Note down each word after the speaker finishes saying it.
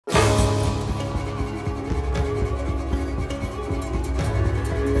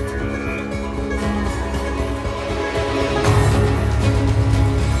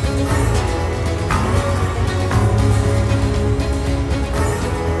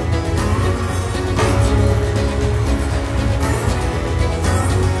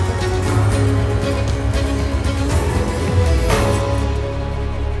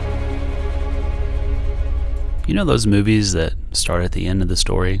know those movies that start at the end of the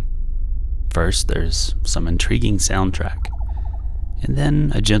story? First, there's some intriguing soundtrack, and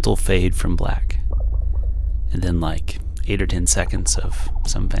then a gentle fade from black, and then like 8 or 10 seconds of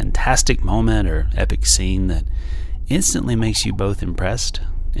some fantastic moment or epic scene that instantly makes you both impressed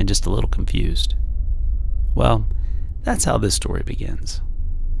and just a little confused. Well, that's how this story begins,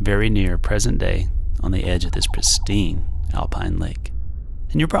 very near present day on the edge of this pristine alpine lake.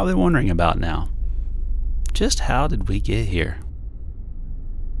 And you're probably wondering about now, just how did we get here?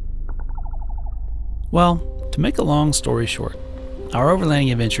 Well, to make a long story short, our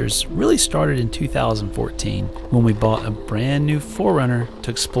overlanding adventures really started in 2014 when we bought a brand new 4Runner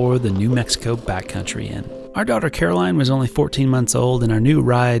to explore the New Mexico backcountry in. Our daughter Caroline was only 14 months old, and our new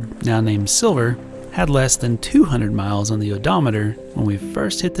ride, now named Silver, had less than 200 miles on the odometer when we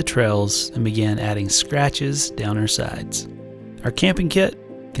first hit the trails and began adding scratches down her sides. Our camping kit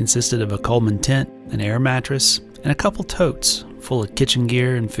consisted of a Coleman tent, an air mattress, and a couple totes full of kitchen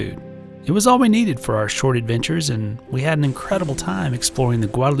gear and food. It was all we needed for our short adventures, and we had an incredible time exploring the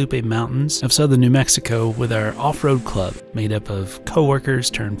Guadalupe Mountains of southern New Mexico with our off-road club, made up of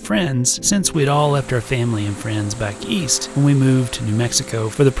co-workers turned friends, since we'd all left our family and friends back east when we moved to New Mexico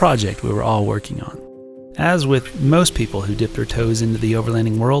for the project we were all working on. As with most people who dip their toes into the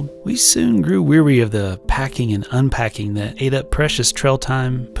overlanding world, we soon grew weary of the packing and unpacking that ate up precious trail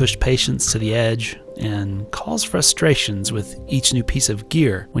time, pushed patience to the edge, and caused frustrations with each new piece of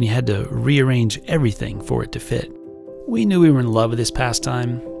gear when you had to rearrange everything for it to fit. We knew we were in love with this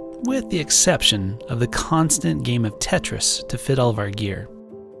pastime, with the exception of the constant game of Tetris to fit all of our gear.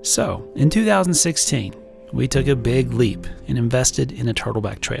 So, in 2016, we took a big leap and invested in a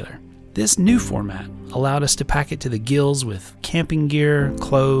turtleback trailer. This new format allowed us to pack it to the gills with camping gear,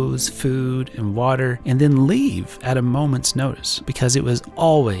 clothes, food, and water, and then leave at a moment's notice because it was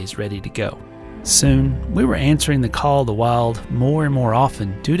always ready to go. Soon, we were answering the call of the wild more and more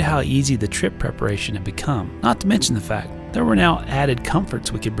often due to how easy the trip preparation had become, not to mention the fact there were now added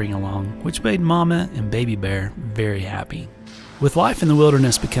comforts we could bring along, which made Mama and Baby Bear very happy. With life in the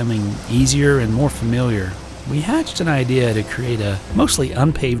wilderness becoming easier and more familiar, we hatched an idea to create a mostly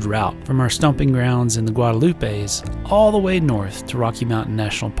unpaved route from our stomping grounds in the Guadalupes all the way north to Rocky Mountain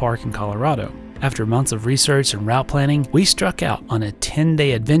National Park in Colorado. After months of research and route planning, we struck out on a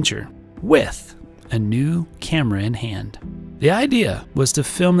 10-day adventure with a new camera in hand. The idea was to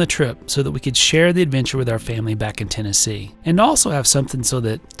film the trip so that we could share the adventure with our family back in Tennessee, and also have something so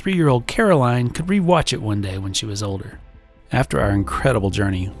that 3-year-old Caroline could rewatch it one day when she was older. After our incredible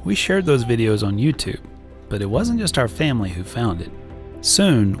journey, we shared those videos on YouTube. But it wasn't just our family who found it.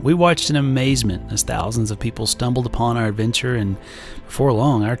 Soon, we watched in amazement as thousands of people stumbled upon our adventure, and before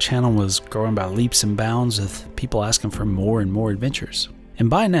long, our channel was growing by leaps and bounds with people asking for more and more adventures. And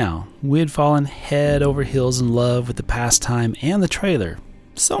by now, we had fallen head over heels in love with the pastime and the trailer,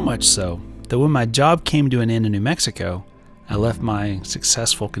 so much so that when my job came to an end in New Mexico, I left my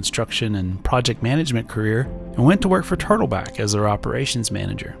successful construction and project management career and went to work for Turtleback as their operations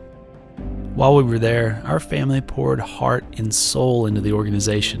manager. While we were there, our family poured heart and soul into the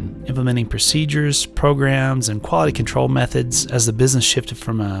organization, implementing procedures, programs, and quality control methods as the business shifted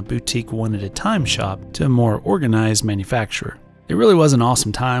from a boutique one-at-a-time shop to a more organized manufacturer. It really was an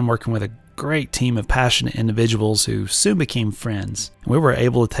awesome time working with a great team of passionate individuals who soon became friends. We were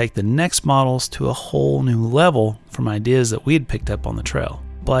able to take the next models to a whole new level from ideas that we had picked up on the trail.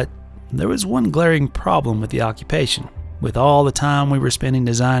 But there was one glaring problem with the occupation. With all the time we were spending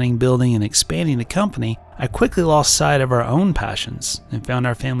designing, building, and expanding the company, I quickly lost sight of our own passions and found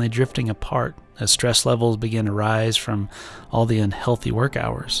our family drifting apart as stress levels began to rise from all the unhealthy work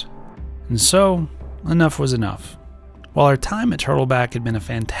hours. And so, enough was enough. While our time at Turtleback had been a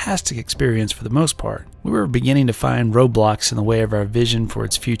fantastic experience for the most part, we were beginning to find roadblocks in the way of our vision for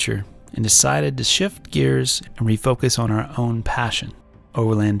its future and decided to shift gears and refocus on our own passion,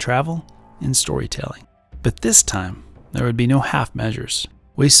 overland travel and storytelling. But this time, there would be no half measures.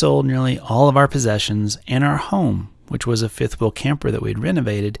 We sold nearly all of our possessions and our home, which was a fifth-wheel camper that we'd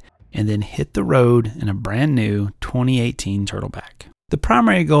renovated, and then hit the road in a brand new 2018 Turtleback. The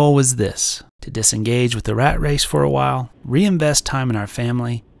primary goal was this: to disengage with the rat race for a while, reinvest time in our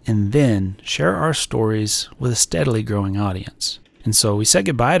family, and then share our stories with a steadily growing audience. And so we said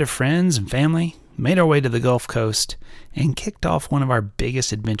goodbye to friends and family, made our way to the Gulf Coast, and kicked off one of our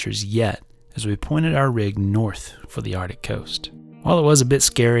biggest adventures yet as we pointed our rig north for the Arctic coast. While it was a bit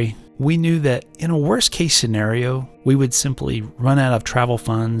scary, we knew that in a worst-case scenario, we would simply run out of travel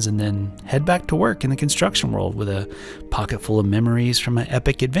funds and then head back to work in the construction world with a pocket full of memories from an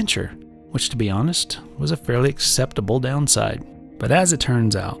epic adventure, which, to be honest, was a fairly acceptable downside. But as it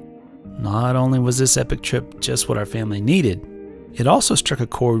turns out, not only was this epic trip just what our family needed, it also struck a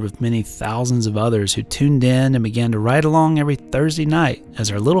chord with many thousands of others who tuned in and began to ride along every Thursday night as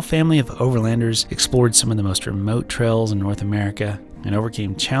our little family of overlanders explored some of the most remote trails in North America and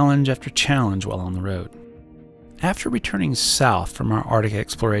overcame challenge after challenge while on the road. After returning south from our Arctic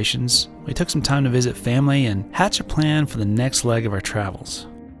explorations, we took some time to visit family and hatch a plan for the next leg of our travels.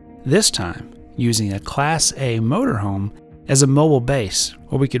 This time, using a Class A motorhome as a mobile base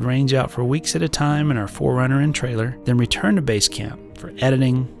where we could range out for weeks at a time in our 4Runner and trailer, then return to base camp for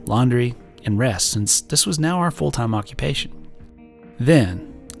editing, laundry, and rest, since this was now our full-time occupation.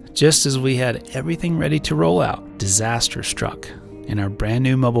 Then, just as we had everything ready to roll out, disaster struck, and our brand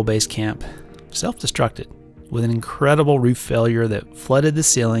new mobile base camp self-destructed with an incredible roof failure that flooded the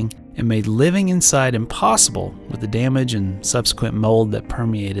ceiling and made living inside impossible with the damage and subsequent mold that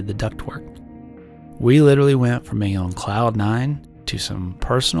permeated the ductwork. We literally went from being on cloud 9 to some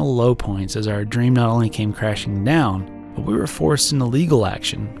personal low points as our dream not only came crashing down, but we were forced into legal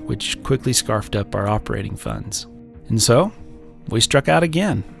action, which quickly scarfed up our operating funds. And so, we struck out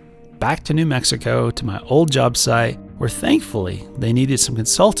again, back to New Mexico to my old job site where thankfully they needed some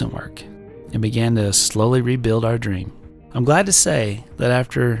consultant work, and began to slowly rebuild our dream. I'm glad to say that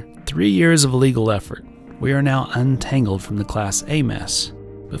after 3 years of legal effort, we are now untangled from the Class A mess.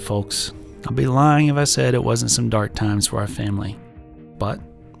 But folks, I'll be lying if I said it wasn't some dark times for our family. But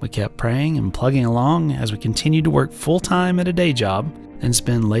we kept praying and plugging along as we continued to work full-time at a day job and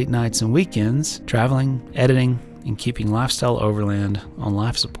spend late nights and weekends traveling, editing, and keeping Lifestyle Overland on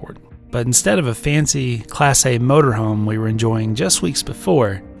life support. But instead of a fancy Class A motorhome we were enjoying just weeks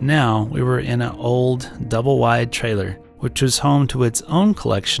before, now we were in an old double-wide trailer, which was home to its own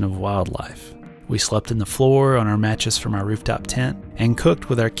collection of wildlife. We slept in the floor on our mattress from our rooftop tent and cooked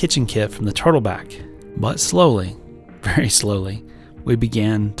with our kitchen kit from the turtleback. But slowly, very slowly, we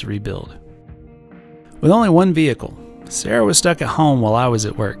began to rebuild. With only one vehicle, Sarah was stuck at home while I was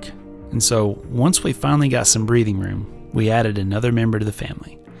at work. And so once we finally got some breathing room, we added another member to the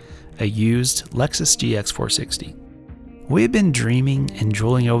family, a used Lexus GX460. We had been dreaming and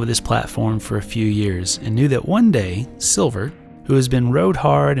drooling over this platform for a few years and knew that one day, Silver, who has been rode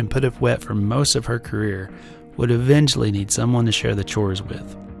hard and put up wet for most of her career, would eventually need someone to share the chores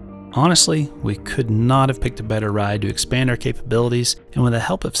with. Honestly, we could not have picked a better ride to expand our capabilities, and with the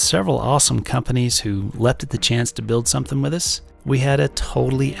help of several awesome companies who leapt at the chance to build something with us, we had a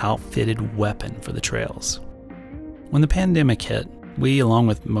totally outfitted weapon for the trails. When the pandemic hit, we, along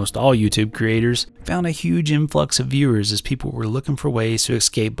with most all YouTube creators, found a huge influx of viewers as people were looking for ways to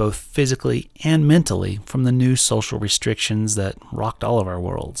escape both physically and mentally from the new social restrictions that rocked all of our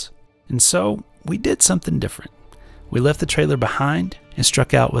worlds. And so, we did something different. We left the trailer behind and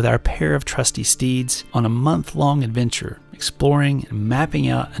struck out with our pair of trusty steeds on a month-long adventure, exploring and mapping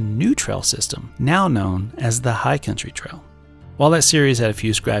out a new trail system, now known as the High Country Trail. While that series had a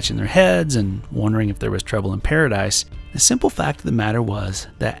few scratching their heads and wondering if there was trouble in paradise, the simple fact of the matter was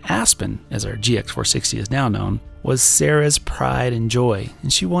that Aspen, as our GX460 is now known, was Sarah's pride and joy,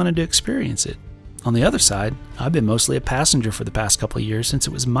 and she wanted to experience it. On the other side, I've been mostly a passenger for the past couple of years since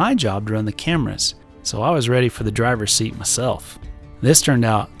it was my job to run the cameras, so I was ready for the driver's seat myself. This turned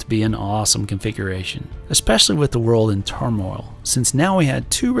out to be an awesome configuration, especially with the world in turmoil, since now we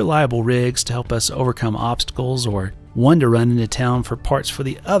had 2 reliable rigs to help us overcome obstacles, or one to run into town for parts for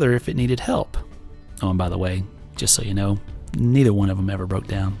the other if it needed help. Oh, and by the way, just so you know, neither one of them ever broke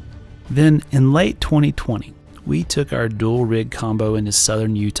down. Then in late 2020, we took our dual rig combo into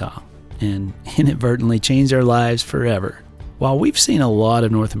southern Utah and inadvertently changed our lives forever. While we've seen a lot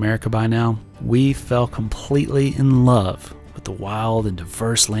of North America by now, we fell completely in love with the wild and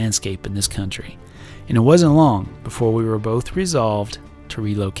diverse landscape in this country. And it wasn't long before we were both resolved to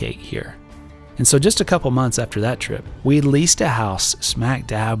relocate here. And so just a couple months after that trip, we leased a house smack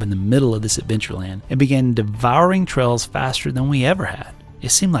dab in the middle of this adventureland and began devouring trails faster than we ever had. It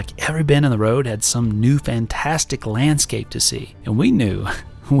seemed like every bend in the road had some new fantastic landscape to see, and we knew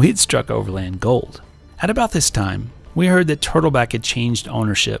we'd struck overland gold. At about this time, we heard that Turtleback had changed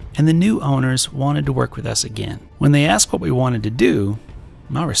ownership and the new owners wanted to work with us again. When they asked what we wanted to do,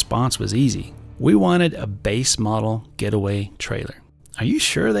 my response was easy. We wanted a base model getaway trailer. Are you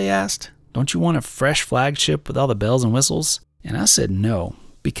sure, they asked? Don't you want a fresh flagship with all the bells and whistles? And I said no,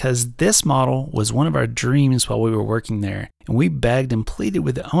 because this model was one of our dreams while we were working there, and we begged and pleaded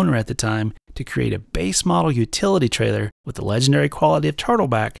with the owner at the time to create a base model utility trailer with the legendary quality of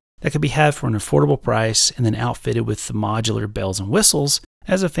Turtleback that could be had for an affordable price and then outfitted with the modular bells and whistles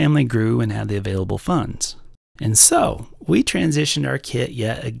as the family grew and had the available funds. And so, we transitioned our kit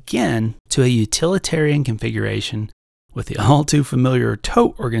yet again to a utilitarian configuration with the all too familiar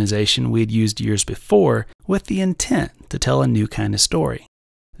tote organization we'd used years before with the intent to tell a new kind of story.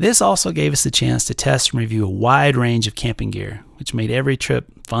 This also gave us the chance to test and review a wide range of camping gear, which made every trip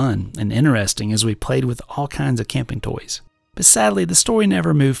fun and interesting as we played with all kinds of camping toys. But sadly, the story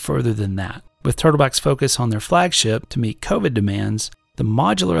never moved further than that. With Turtleback's focus on their flagship to meet COVID demands, the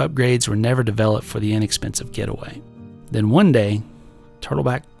modular upgrades were never developed for the inexpensive getaway. Then one day,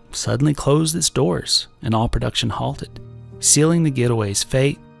 Turtleback suddenly closed its doors and all production halted, sealing the getaway's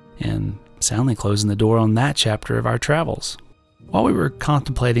fate and soundly closing the door on that chapter of our travels. While we were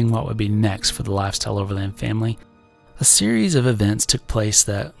contemplating what would be next for the Lifestyle Overland family, a series of events took place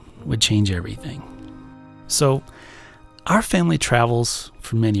that would change everything. So, our family travels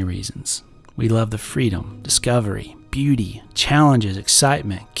for many reasons. We love the freedom, discovery, beauty, challenges,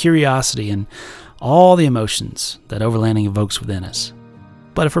 excitement, curiosity, and all the emotions that overlanding evokes within us.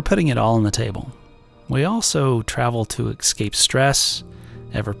 But if we're putting it all on the table, we also travel to escape stress,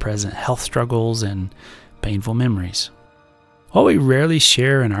 ever-present health struggles, and painful memories. What we rarely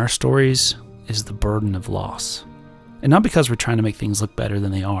share in our stories is the burden of loss. And not because we're trying to make things look better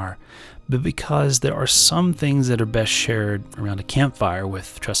than they are, but because there are some things that are best shared around a campfire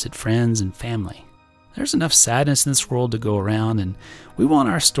with trusted friends and family. There's enough sadness in this world to go around, and we want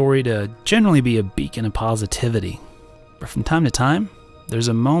our story to generally be a beacon of positivity. But from time to time, there's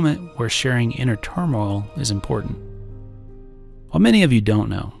a moment where sharing inner turmoil is important. What many of you don't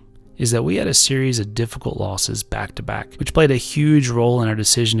know is that we had a series of difficult losses back to back, which played a huge role in our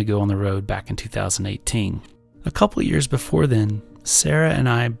decision to go on the road back in 2018. A couple of years before then, Sarah and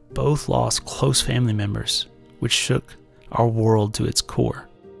I both lost close family members, which shook our world to its core.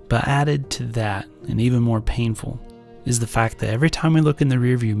 But added to that, and even more painful, is the fact that every time we look in the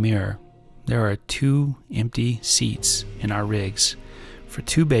rearview mirror, there are 2 empty seats in our rigs for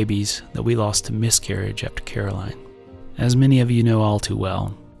 2 babies that we lost to miscarriage after Caroline. As many of you know all too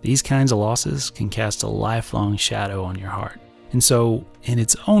well, these kinds of losses can cast a lifelong shadow on your heart. And so, in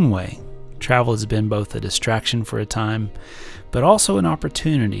its own way, travel has been both a distraction for a time, but also an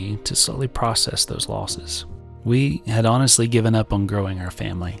opportunity to slowly process those losses. We had honestly given up on growing our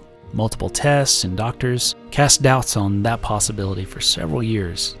family. Multiple tests and doctors cast doubts on that possibility for several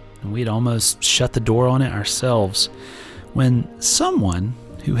years, and we'd almost shut the door on it ourselves when someone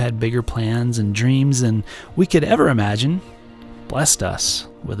who had bigger plans and dreams than we could ever imagine blessed us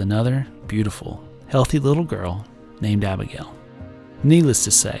with another beautiful, healthy little girl named Abigail. Needless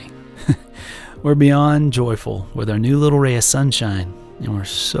to say, we're beyond joyful with our new little ray of sunshine, and we're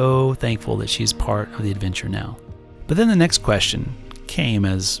so thankful that she's part of the adventure now. But then the next question came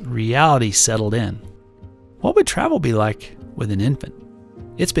as reality settled in. What would travel be like with an infant?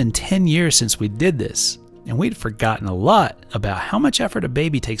 It's been 10 years since we did this, and we'd forgotten a lot about how much effort a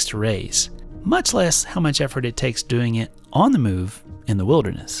baby takes to raise, much less how much effort it takes doing it on the move in the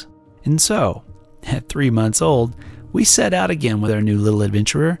wilderness. And so, at 3 months old, we set out again with our new little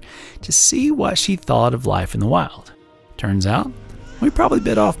adventurer to see what she thought of life in the wild. Turns out, we probably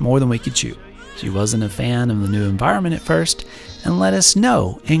bit off more than we could chew. She wasn't a fan of the new environment at first and let us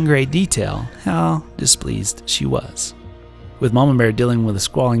know in great detail how displeased she was. With Mama Bear dealing with a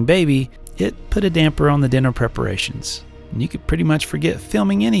squalling baby, it put a damper on the dinner preparations, and you could pretty much forget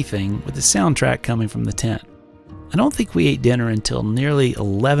filming anything with the soundtrack coming from the tent. I don't think we ate dinner until nearly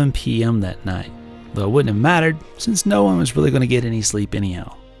 11 p.m. that night, though it wouldn't have mattered since no one was really going to get any sleep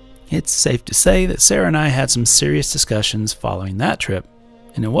anyhow. It's safe to say that Sarah and I had some serious discussions following that trip,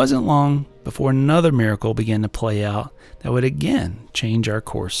 and it wasn't long before another miracle began to play out that would again change our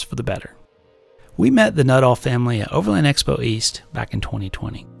course for the better. We met the Nuttall family at Overland Expo East back in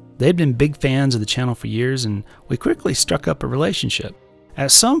 2020. They'd been big fans of the channel for years, and we quickly struck up a relationship.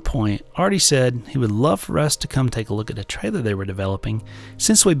 At some point, Artie said he would love for us to come take a look at a trailer they were developing,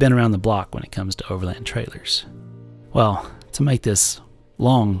 since we've been around the block when it comes to overland trailers. Well, to make this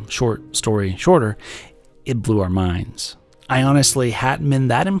short story shorter, it blew our minds. I honestly hadn't been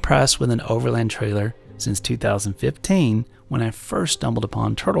that impressed with an overland trailer since 2015 when I first stumbled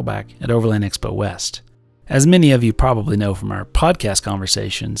upon Turtleback at Overland Expo West. As many of you probably know from our podcast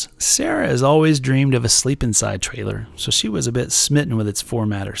conversations, Sarah has always dreamed of a sleep inside trailer, so she was a bit smitten with its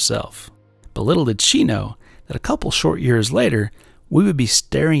format herself. But little did she know that a couple short years later, we would be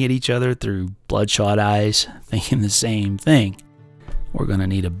staring at each other through bloodshot eyes, thinking the same thing. We're going to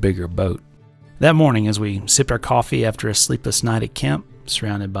need a bigger boat. That morning, as we sipped our coffee after a sleepless night at camp,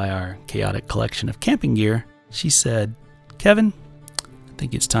 surrounded by our chaotic collection of camping gear, she said, "Kevin, I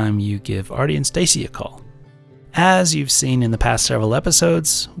think it's time you give Artie and Stacy a call." As you've seen in the past several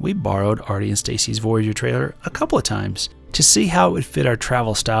episodes, we borrowed Artie and Stacy's Voyager trailer a couple of times to see how it would fit our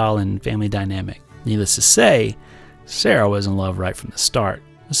travel style and family dynamic. Needless to say, Sarah was in love right from the start,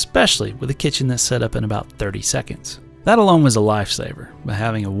 especially with a kitchen that's set up in about 30 seconds. That alone was a lifesaver, but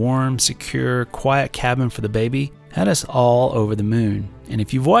having a warm, secure, quiet cabin for the baby had us all over the moon. And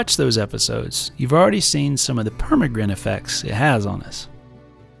if you've watched those episodes, you've already seen some of the permagrin effects it has on us.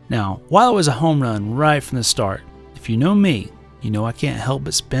 Now, while it was a home run right from the start, if you know me, you know I can't help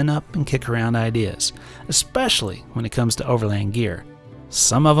but spin up and kick around ideas, especially when it comes to overland gear.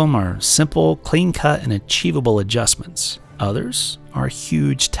 Some of them are simple, clean-cut, and achievable adjustments. Others are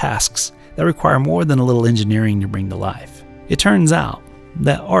huge tasks that require more than a little engineering to bring to life. It turns out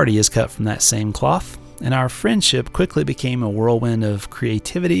that Artie is cut from that same cloth, and our friendship quickly became a whirlwind of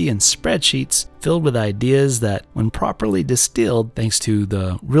creativity and spreadsheets filled with ideas that, when properly distilled thanks to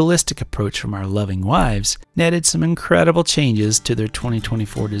the realistic approach from our loving wives, netted some incredible changes to their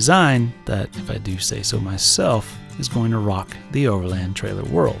 2024 design that, if I do say so myself, is going to rock the overland trailer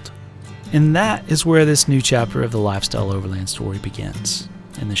world. And that is where this new chapter of the Lifestyle Overland story begins.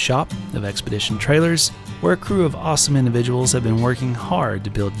 In the shop of Expedition Trailers, where a crew of awesome individuals have been working hard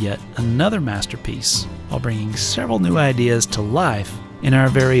to build yet another masterpiece while bringing several new ideas to life in our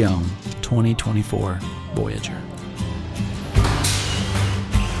very own 2024 Voyager.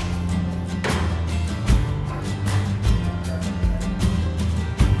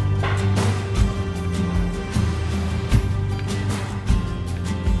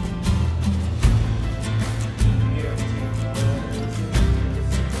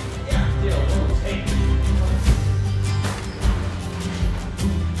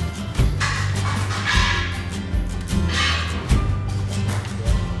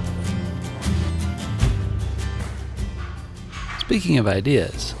 Speaking of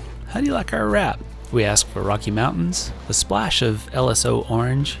ideas, how do you like our wrap? We ask for Rocky Mountains, a splash of LSO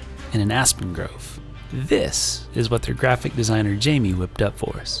orange, and an aspen grove. This is what their graphic designer Jamie whipped up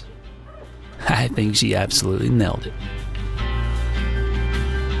for us. I think she absolutely nailed it.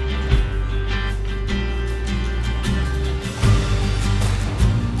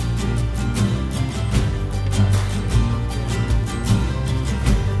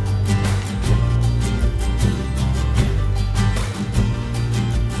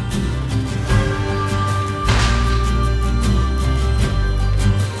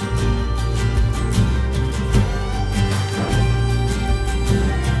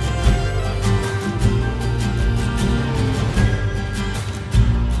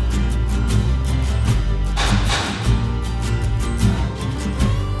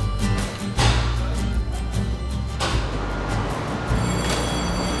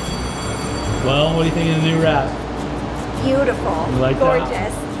 Well, what do you think of the new wrap? Beautiful. You like gorgeous.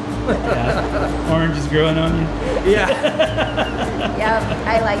 That? Yeah. Orange is growing on you? Yeah. Yep,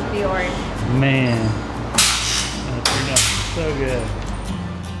 I like the orange. Man, that turned out so good.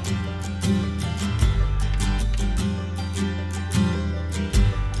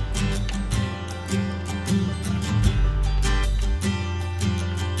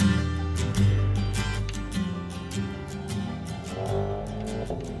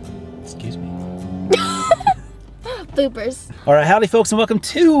 Excuse me. Bloopers. All right, howdy folks, and welcome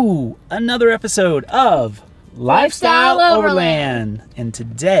to another episode of Lifestyle Overland. And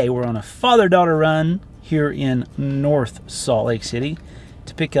today we're on a father-daughter run here in North Salt Lake City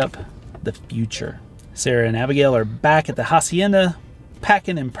to pick up the future. Sarah and Abigail are back at the hacienda,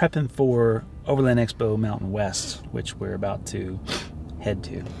 packing and prepping for Overland Expo Mountain West, which we're about to head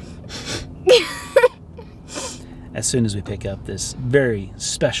to. As soon as we pick up this very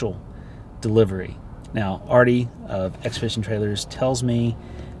special delivery. Now, Artie of Expedition Trailers tells me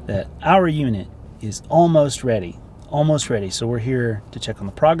that our unit is almost ready. So we're here to check on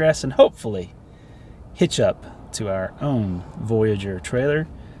the progress and hopefully hitch up to our own Voyager trailer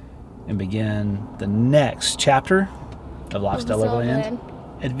and begin the next chapter of Lifestyle Overland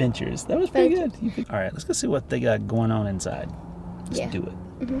Adventures. That was pretty good. All right, let's go see what they got going on inside. Let's do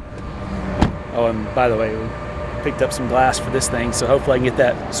it. Oh, and by the way, we picked up some glass for this thing, so hopefully I can get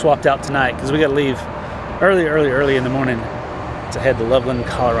that swapped out tonight because we got to leave early in the morning to head to Loveland,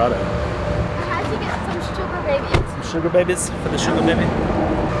 Colorado. How'd you get some sugar babies? Some sugar babies for the sugar baby.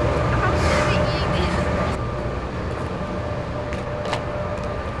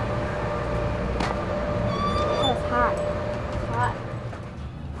 Oh, it's hot. It's hot.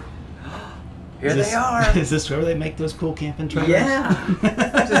 Here they are. Is this where they make those cool camping trailers? Yeah.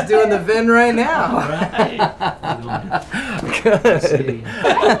 Just doing the VIN right now. All right. Good.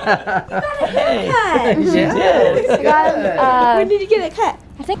 Hey. Yeah. I got, when did you get it cut?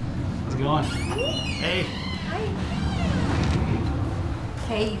 I think. How's it going? Hey.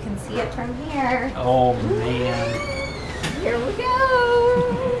 Okay, you can see it from here. Oh, man. Here we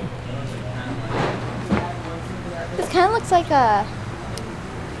go. This kind of looks like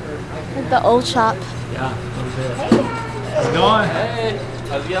the old shop. Yeah, a little bit. How's it going? Hey,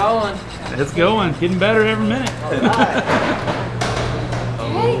 how's it going? It's going. Getting better every minute. Hey,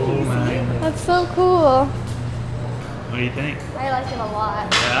 Oh, man. that's so cool. What do you think? I like it a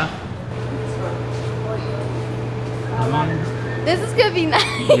lot. Yeah? Come on. This is gonna be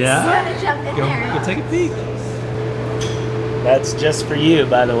nice. Yeah? I'm gonna jump in there. Go take a peek. That's just for you,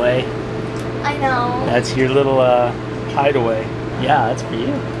 by the way. I know. That's your little hideaway. Yeah, that's for you.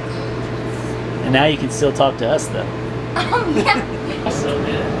 And now you can still talk to us, though. Oh yeah. So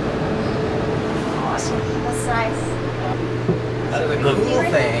good. Awesome. That's nice. So the cool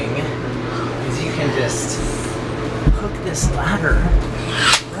thing is you can just hook this ladder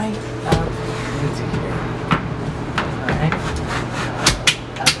right up into here. Alright.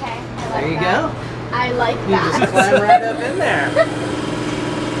 Okay. There you go. I like You just that. climb right up in there.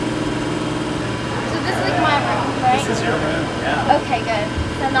 So this is like my room, right? This is your room, yeah. Okay, good.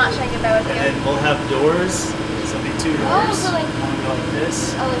 So I'm not sharing it with you. And then we'll have doors. So there'll be 2 doors. Oh, so like, One go like this.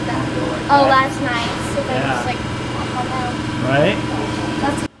 oh, like that. Go like Oh, that. that's nice. So then Yeah. just like walk on down. Right?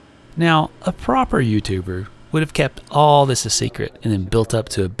 That's Now, a proper YouTuber would have kept all this a secret and then built up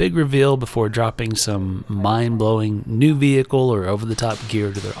to a big reveal before dropping some mind-blowing new vehicle or over-the-top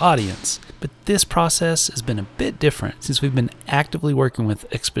gear to their audience. But this process has been a bit different since we've been actively working with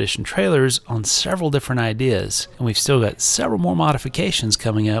Expedition Trailers on several different ideas, and we've still got several more modifications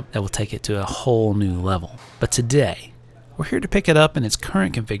coming up that will take it to a whole new level. But today, we're here to pick it up in its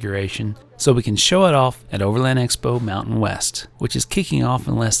current configuration so we can show it off at Overland Expo Mountain West, which is kicking off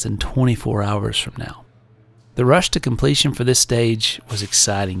in less than 24 hours from now. The rush to completion for this stage was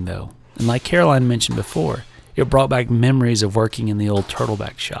exciting though, and like Caroline mentioned before, it brought back memories of working in the old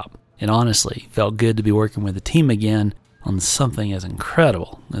Turtleback shop. It honestly felt good to be working with the team again on something as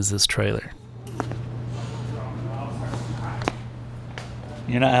incredible as this trailer.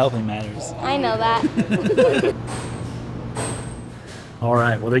 You're not helping matters. I know that. All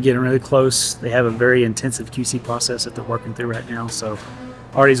right, well, they're getting really close. They have a very intensive QC process that they're working through right now. So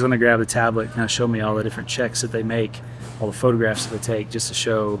Artie's going to grab the tablet and kind of show me all the different checks that they make, all the photographs that they take, just to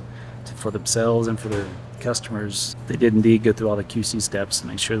show for themselves and for their customers. They did indeed go through all the QC steps and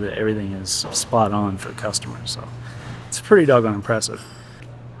make sure that everything is spot on for the customers. So it's pretty doggone impressive.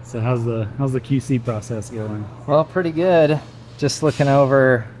 So how's the QC process going? Well, pretty good. Just looking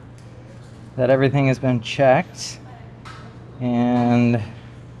over that everything has been checked and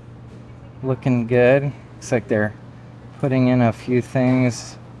looking good. Looks like they're putting in a few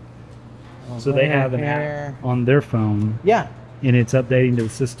things. So they have an here. app on their phone, Yeah. and it's updating to the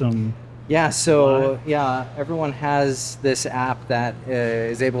system. Yeah, so yeah, everyone has this app that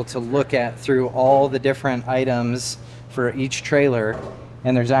is able to look at through all the different items for each trailer.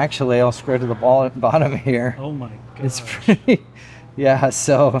 And there's actually, I'll scroll to the bottom here. Oh my god. It's pretty, yeah,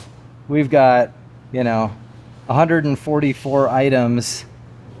 so we've got, 144 items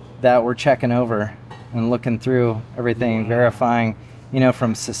that we're checking over and looking through everything, verifying,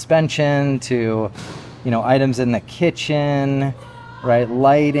 from suspension to, items in the kitchen, right?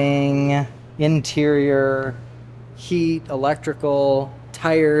 Lighting, interior, heat, electrical,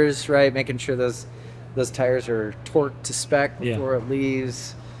 tires, right? Making sure those tires are torqued to spec before it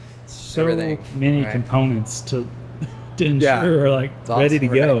leaves. So everything, many right? components to ensure are like It's ready to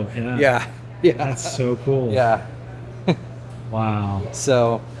awesome, go. right? Yeah. Yeah. That's so cool. Yeah. Wow.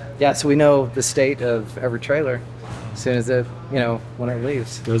 So we know the state of every trailer as soon as it, when it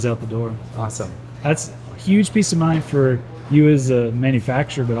leaves. Goes out the door. Awesome. That's a huge peace of mind for you as a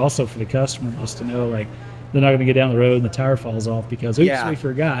manufacturer, but also for the customer, just to know like they're not going to get down the road and the tire falls off because oops, we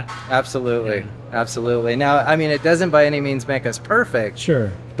forgot. Absolutely. Yeah. Absolutely. Now, I mean, it doesn't by any means make us perfect.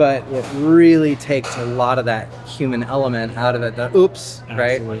 Sure. But it really takes a lot of that human element out of it. The oops,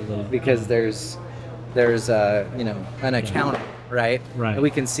 Absolutely. right? Because there's an accounting, right? Right. And we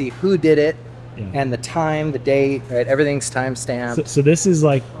can see who did it Yeah. and the time, the date, right? Everything's time stamped. So this is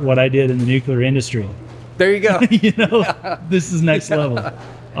like what I did in the nuclear industry. There you go. This is next level.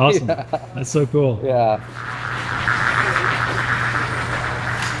 Awesome. Yeah. That's so cool. Yeah.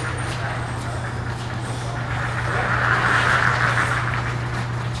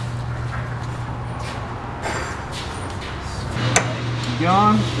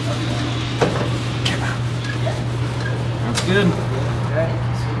 Gone. That's good. Okay.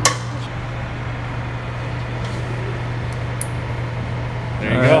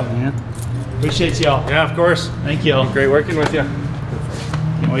 There you go. Man. Appreciate y'all. Yeah, of course. Thank y'all. Great working with you.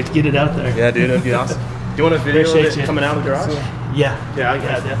 Can't wait to get it out there. Yeah, dude, that'd be awesome. Do you want a video Appreciate of it you. coming out of the garage? Yeah. Yeah, I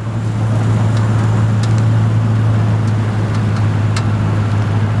got it.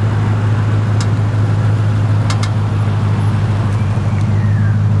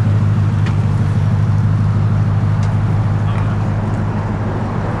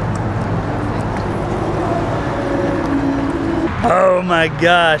 Oh my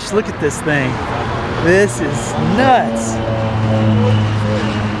gosh, look at this thing. This is nuts.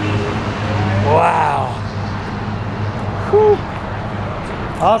 Wow. Whew.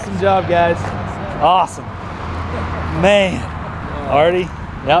 Awesome job, guys. Awesome. Man. Artie, you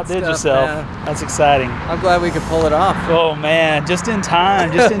outdid stuff, yourself. man. That's exciting. I'm glad we could pull it off. Oh man, just in time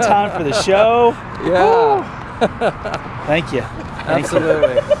for the show. Yeah. Thank you.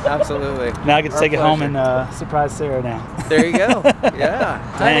 Absolutely. Absolutely. Now I get to Our take it home pleasure. and surprise Sarah now. There you go. Yeah.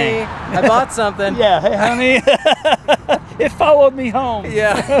 Dang. Honey, I bought something. Yeah, hey honey. It followed me home.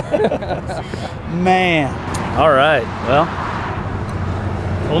 Yeah. Man. All right, well,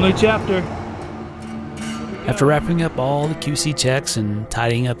 whole new chapter. After wrapping up all the QC checks and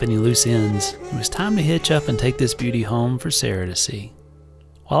tidying up any loose ends, it was time to hitch up and take this beauty home for Sarah to see.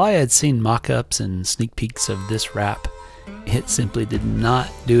 While I had seen mock-ups and sneak peeks of this wrap, it simply did not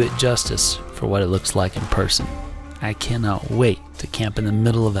do it justice for what it looks like in person. I cannot wait to camp in the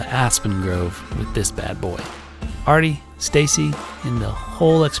middle of an aspen grove with this bad boy. Artie, Stacy, and the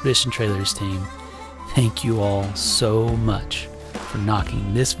whole Expedition Trailers team, thank you all so much for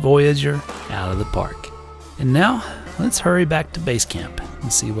knocking this Voyager out of the park. And now, let's hurry back to base camp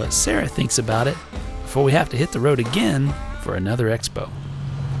and see what Sarah thinks about it before we have to hit the road again for another expo.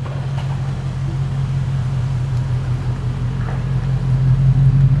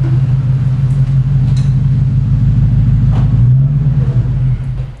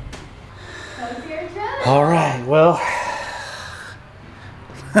 All right, well,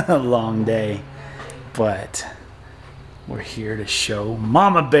 a long day, but we're here to show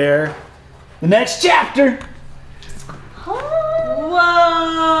Mama Bear the next chapter. Whoa!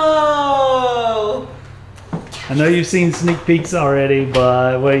 I know you've seen sneak peeks already,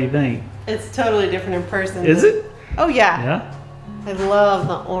 but what do you think? It's totally different in person. Is it? Oh yeah. Yeah? I love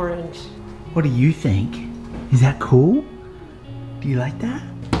the orange. What do you think? Is that cool? Do you like that?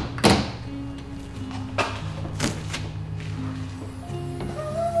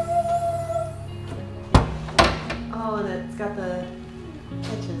 Oh, and it's got the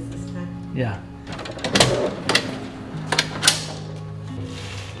edges this time. Yeah.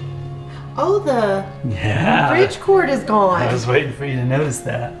 Oh, the Yeah. fridge cord is gone. I was waiting for you to notice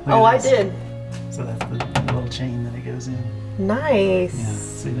that. Look Oh, at I this. did. So that's the little chain that it goes in. Nice. Yeah,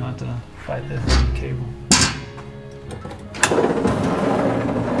 so you don't have to fight the cable.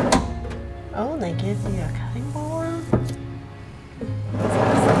 Oh, and they give you a cutting board.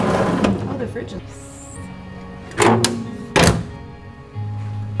 Oh, the fridge is.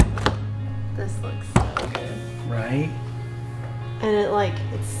 This looks so good. Right? And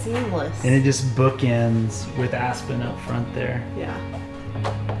it's seamless. And it just bookends with aspen up front there. Yeah.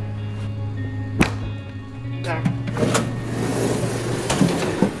 There.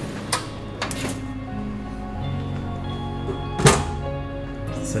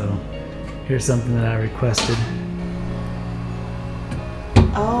 So here's something that I requested.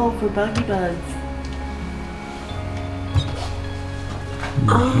 Oh, for buggy bugs.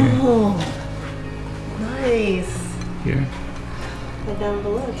 Here. Oh, nice. Here. And down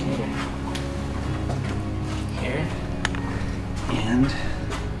below too. Here. And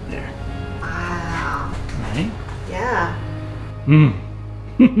there. Wow. Right? Yeah.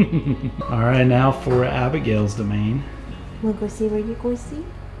 All right, now for Abigail's domain. Wanna go see where you go see?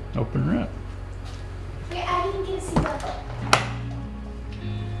 Open her up. Wait, I didn't get to see that.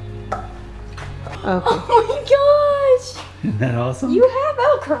 Okay. Oh my gosh! Isn't that awesome? You have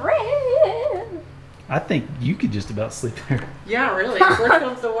a CRED! I think you could just about sleep there. Yeah, really. If worst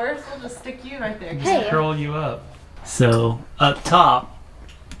comes to worst, we'll just stick you right there. Hey. Curl you up. So up top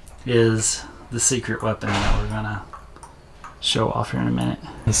is the secret weapon that we're gonna show off here in a minute.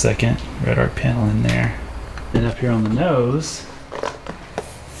 A second, red arc panel in there. Then up here on the nose,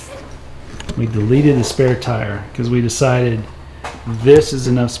 we deleted the spare tire because we decided this is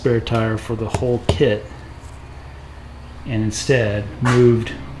enough spare tire for the whole kit, and instead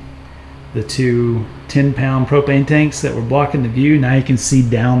moved the two 10-pound propane tanks that were blocking the view. Now you can see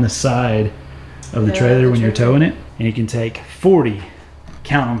down the side of the Yeah, trailer the when you're trailer. towing it, and you can take 40,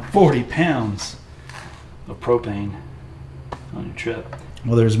 count them, 40 pounds of propane on your trip.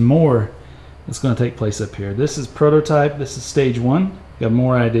 Well, there's more that's going to take place up here. This is prototype. This is stage one. Got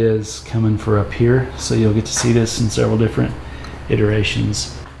more ideas coming for up here, so you'll get to see this in several different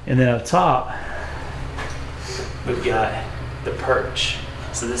iterations. And then up top, we've got the perch.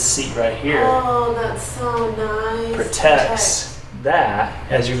 So this seat right here Oh, that's so nice. protects that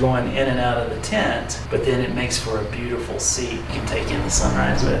as you're going in and out of the tent, but then it makes for a beautiful seat you can take in the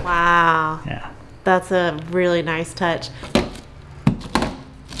sunrise with. Wow. Yeah. That's a really nice touch.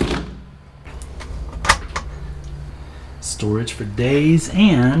 storage for days,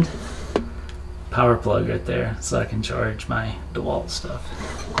 and power plug right there so I can charge my DeWalt stuff.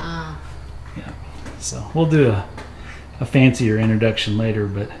 Yeah. So we'll do a fancier introduction later,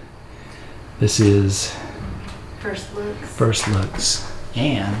 but this is first looks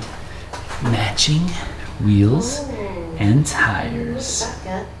and matching wheels and tires.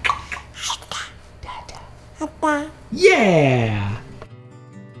 Yeah.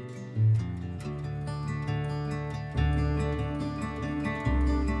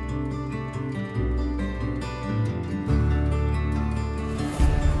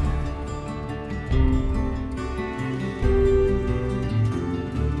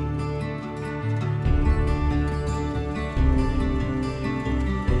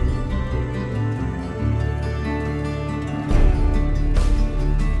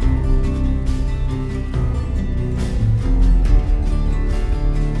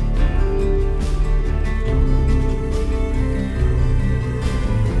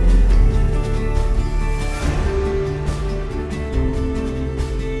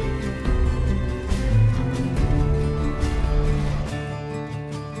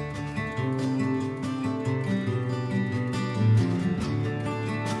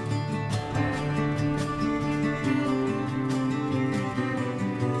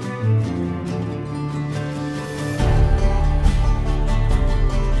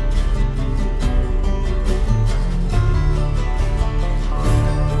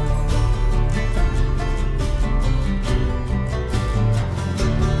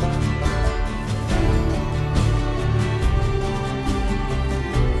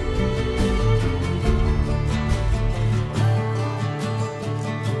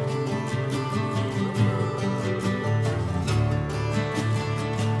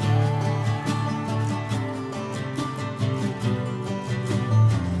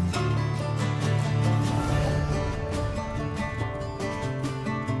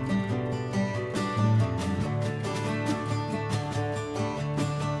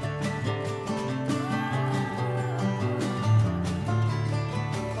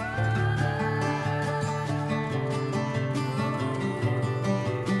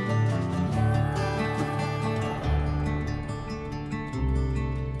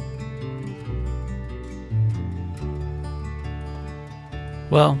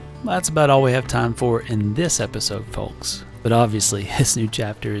 Well, that's about all we have time for in this episode, folks. But obviously, this new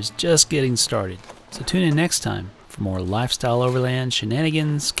chapter is just getting started. So tune in next time for more Lifestyle Overland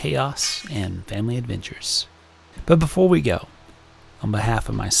shenanigans, chaos, and family adventures. But before we go, on behalf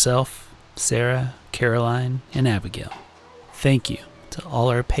of myself, Sarah, Caroline, and Abigail, thank you to all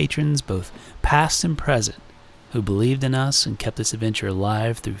our patrons, both past and present, who believed in us and kept this adventure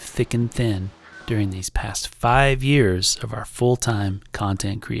alive through thick and thin during these past 5 years of our full-time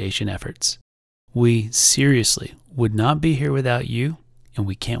content creation efforts. We seriously would not be here without you, and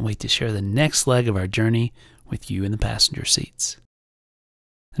we can't wait to share the next leg of our journey with you in the passenger seats.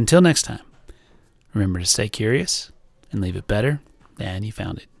 Until next time, remember to stay curious and leave it better than you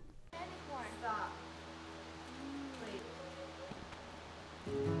found it.